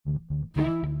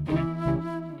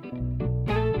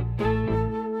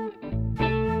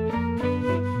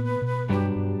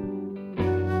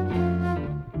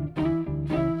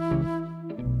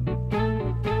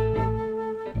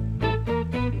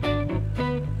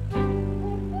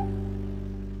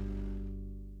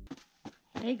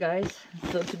Hey guys,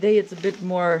 so today it's a bit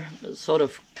more sort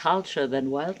of culture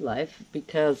than wildlife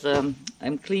because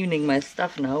I'm cleaning my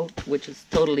stuff now, which is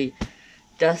totally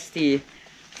dusty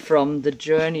from the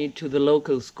journey to the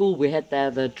local school. We had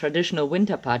there the traditional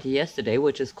winter party yesterday,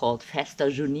 which is called Festa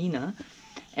Junina.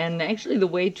 And actually the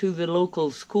way to the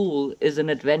local school is an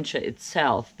adventure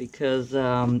itself because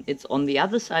it's on the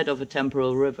other side of a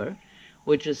temporal river,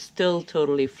 which is still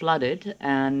totally flooded,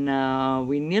 and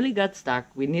we nearly got stuck,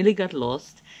 we nearly got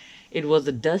lost. It was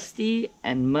a dusty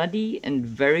and muddy and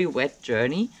very wet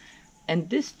journey. And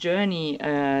this journey,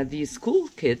 these school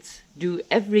kids do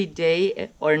every day,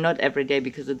 or not every day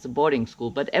because it's a boarding school,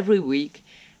 but every week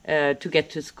to get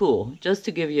to school. Just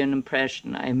to give you an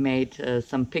impression, I made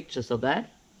some pictures of that.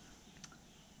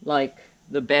 Like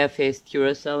the bare-faced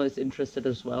curassow is interested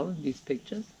as well in these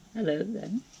pictures. Hello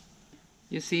then.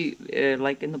 You see,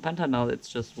 like in the Pantanal, it's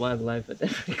just wildlife at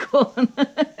every corner.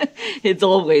 It's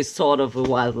always sort of a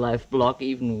wildlife block,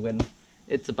 even when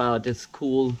it's about a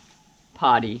school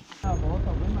party.